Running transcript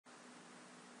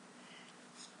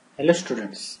Hello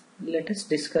students, let us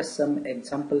discuss some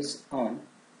examples on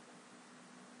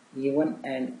even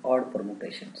and odd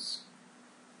permutations.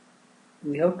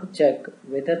 We have to check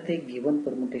whether the given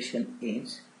permutation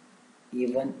is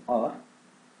even or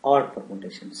odd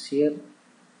permutations. Here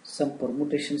some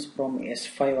permutations from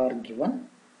S5 are given.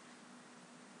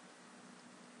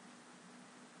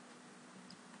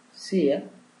 See here,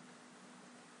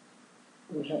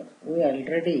 we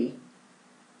already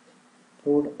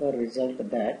proved a result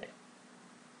that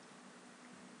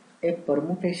a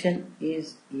permutation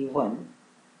is even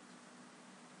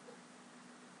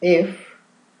if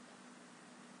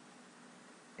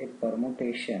a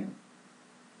permutation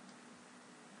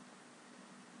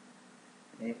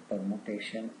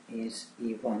is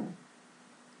even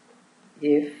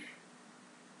if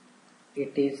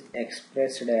it is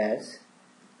expressed as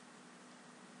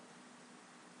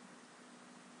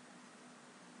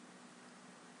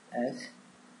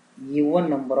even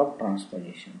number of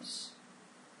transpositions.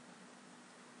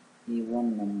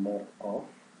 Even number of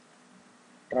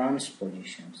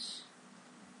transpositions.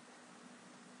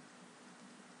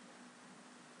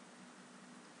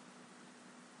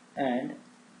 And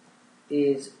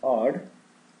is odd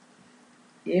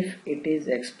if it is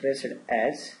expressed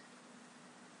as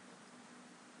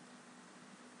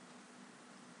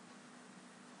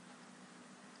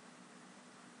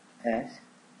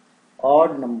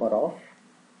odd number of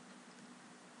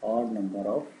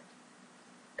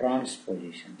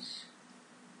transpositions.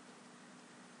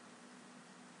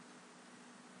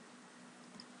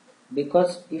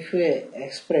 Because if we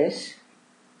express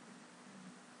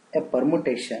a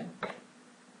permutation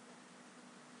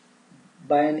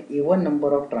by an even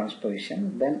number of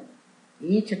transposition, then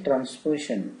each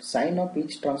transposition, sign of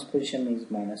each transposition is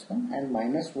 -1 and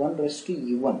 -1 raised to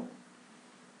even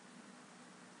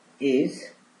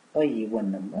is a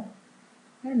even number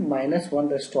and -1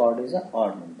 raised to odd is an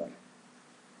odd number.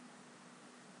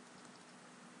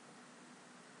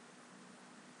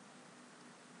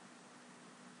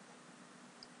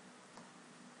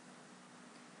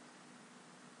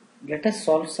 Let us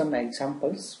solve some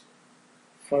examples.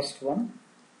 First one,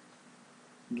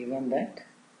 given that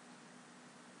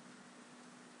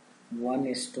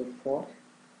 1:4,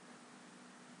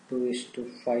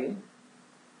 2:5,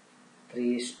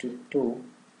 3:2,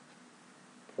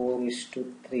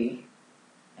 4:3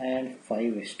 and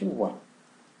 5:1.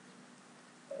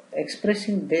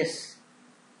 Expressing this,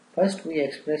 first we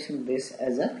expressing this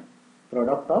as a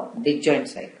product of disjoint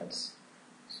cycles.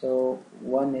 So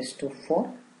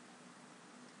 1:4,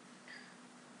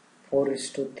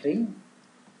 4:3,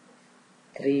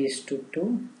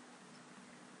 3:2,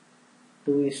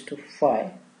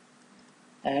 2:5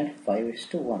 and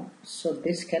 5:1. So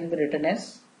this can be written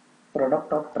as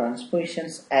product of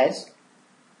transpositions as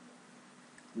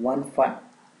 1:5,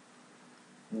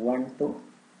 1:2,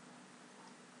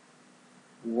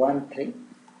 1:3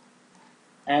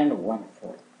 and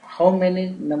 1:4. How many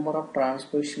number of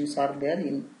transpositions are there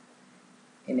in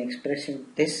expressing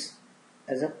this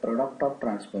as a product of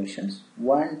transpositions?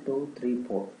 1, 2, 3,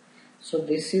 4. So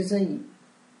this is a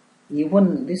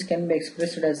even, this can be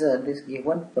expressed as a, this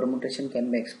given permutation can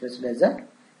be expressed as a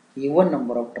even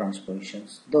number of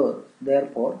transpositions.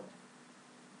 Therefore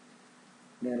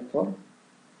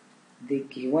the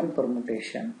given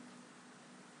permutation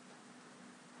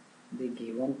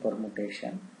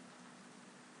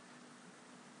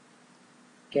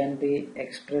can be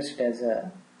expressed as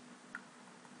a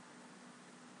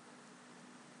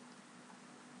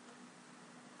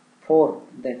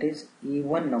that is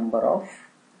even number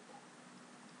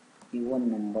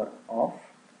of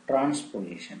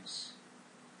transpositions.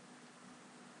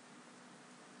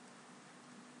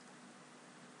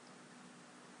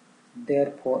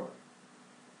 Therefore,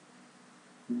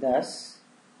 thus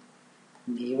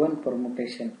given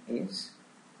permutation is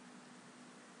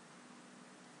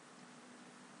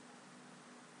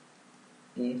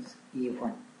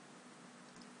even.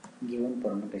 Given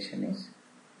permutation is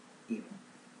even.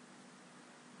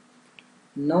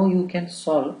 Now you can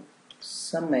solve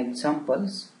some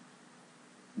examples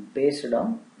based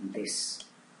on this.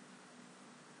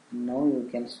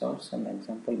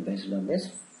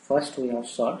 First we have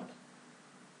solved.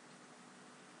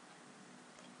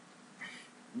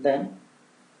 Then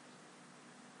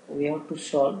we have to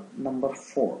solve number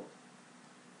 4.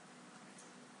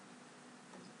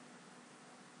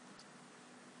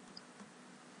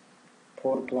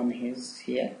 Fourth one is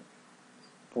here.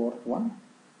 Fourth one.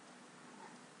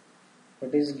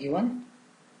 What is given?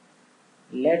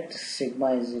 Let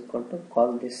sigma is equal to,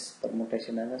 call this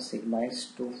permutation as a sigma is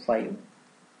 2, 5,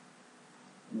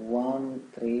 1,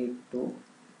 3, 2,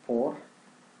 4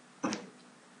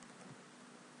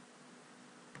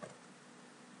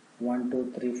 1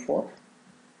 2 3 4.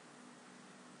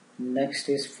 Next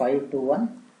is 5 to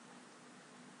 1,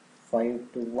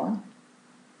 5 to 1,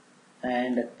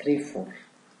 and 3 4.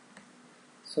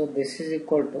 So this is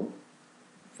equal to,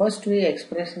 first we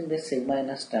express in this sigma in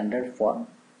a standard form.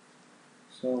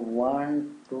 So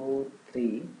 1 2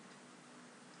 3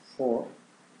 4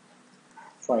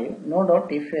 5. No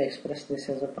doubt if you express this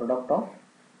as a product of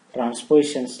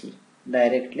transpositions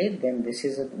directly, then this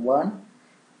is 1,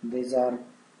 these are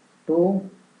 2,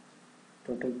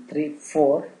 2 2 3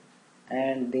 4,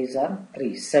 and these are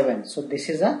 3 7. So this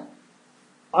is a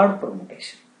odd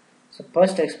permutation. So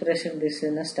first expression this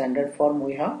in a standard form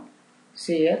we have.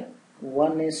 See here,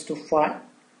 1 is to 5,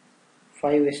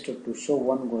 5 is to 2, so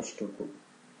 1 goes to 2,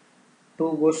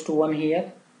 2 goes to 1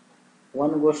 here,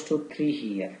 1 goes to 3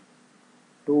 here,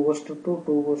 2 goes to 2,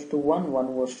 2 goes to 1, 1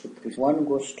 goes to 3, 1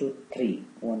 goes to 3,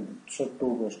 1, so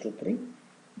 2 goes to 3,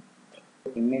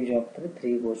 image of 3,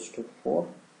 3 goes to 4,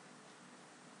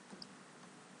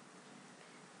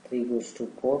 3 goes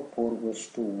to 4, 4 goes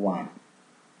to 1,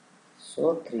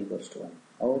 so 3 goes to 1.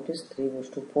 How it is? 3 goes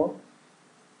to 4,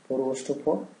 4 goes to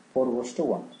 4, 4 goes to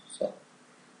 1. So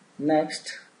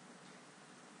next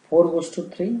 4 goes to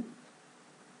 3,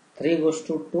 3 goes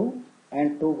to 2,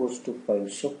 and 2 goes to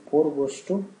 5. So 4 goes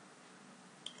to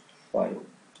 5,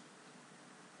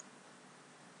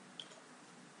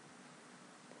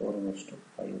 4 goes to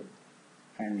 5,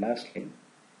 and lastly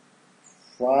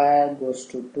 5 goes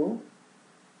to 2,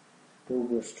 2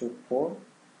 goes to 4,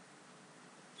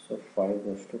 so 5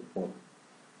 goes to 4.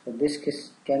 So this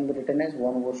can be written as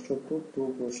 1 goes to 2,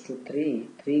 2 goes to 3,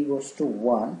 3 goes to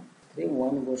 1, 3,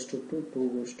 1 goes to 2, 2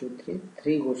 goes to 3,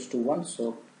 3 goes to 1,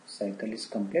 so cycle is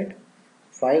complete.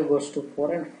 5 goes to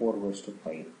 4 and 4 goes to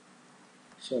 5.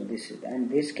 So this is, and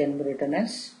this can be written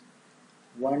as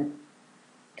 1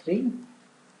 3,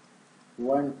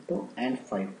 1 2, and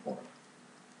 5 4,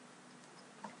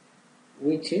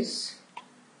 which is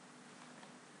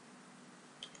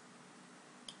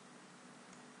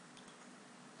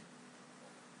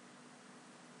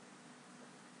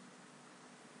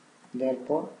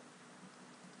therefore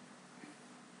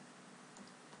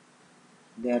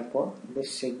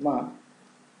this sigma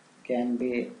can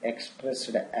be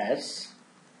expressed as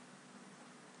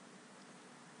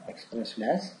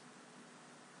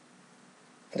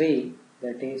 3,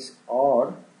 that is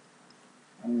odd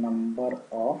number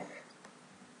of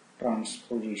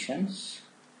transpositions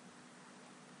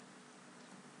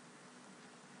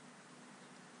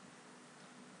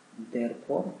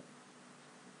therefore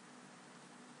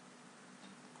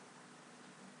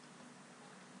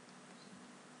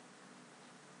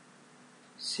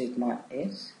sigma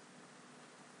is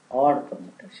odd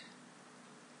permutation.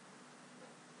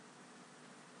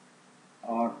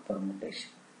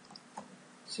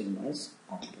 Sigma is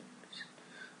odd permutation.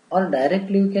 Or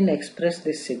directly you can express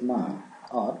this sigma,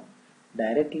 or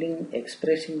directly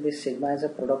expressing this sigma as a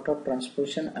product of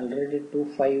transposition. Already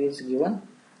 2 5 is given.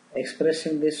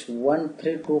 Expressing this 1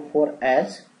 3 2 4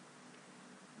 as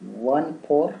 1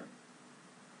 4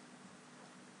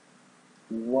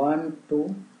 1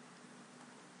 2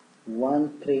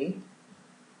 1 3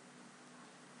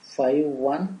 5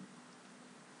 1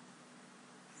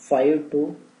 5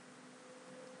 2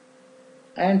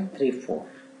 and 3 4.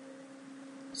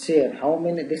 See here, how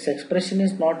many, this expression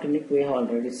is not unique, we have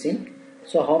already seen.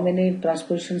 So how many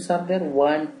transpositions are there?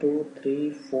 1 2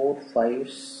 3 4 5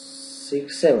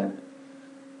 6 7.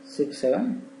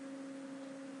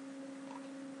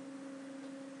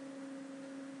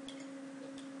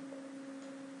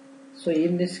 So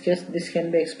in this case, this can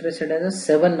be expressed as a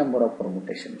 7 number of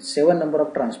permutations, 7 number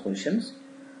of transpositions,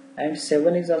 and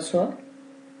 7 is also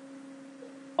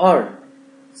odd.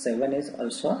 7 is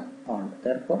also odd.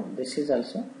 Therefore, this is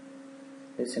also,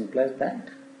 this implies that,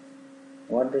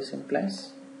 what this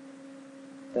implies?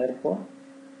 Therefore,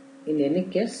 in any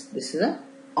case, this is a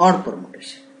odd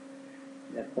permutation.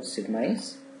 Therefore, sigma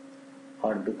is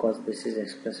odd because this is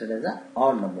expressed as a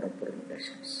odd number of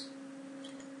permutations.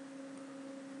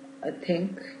 I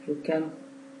think you can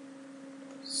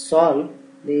solve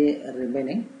the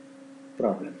remaining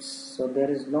problems. So there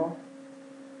is no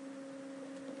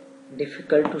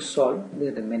difficult to solve the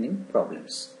remaining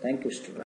problems. Thank you, students.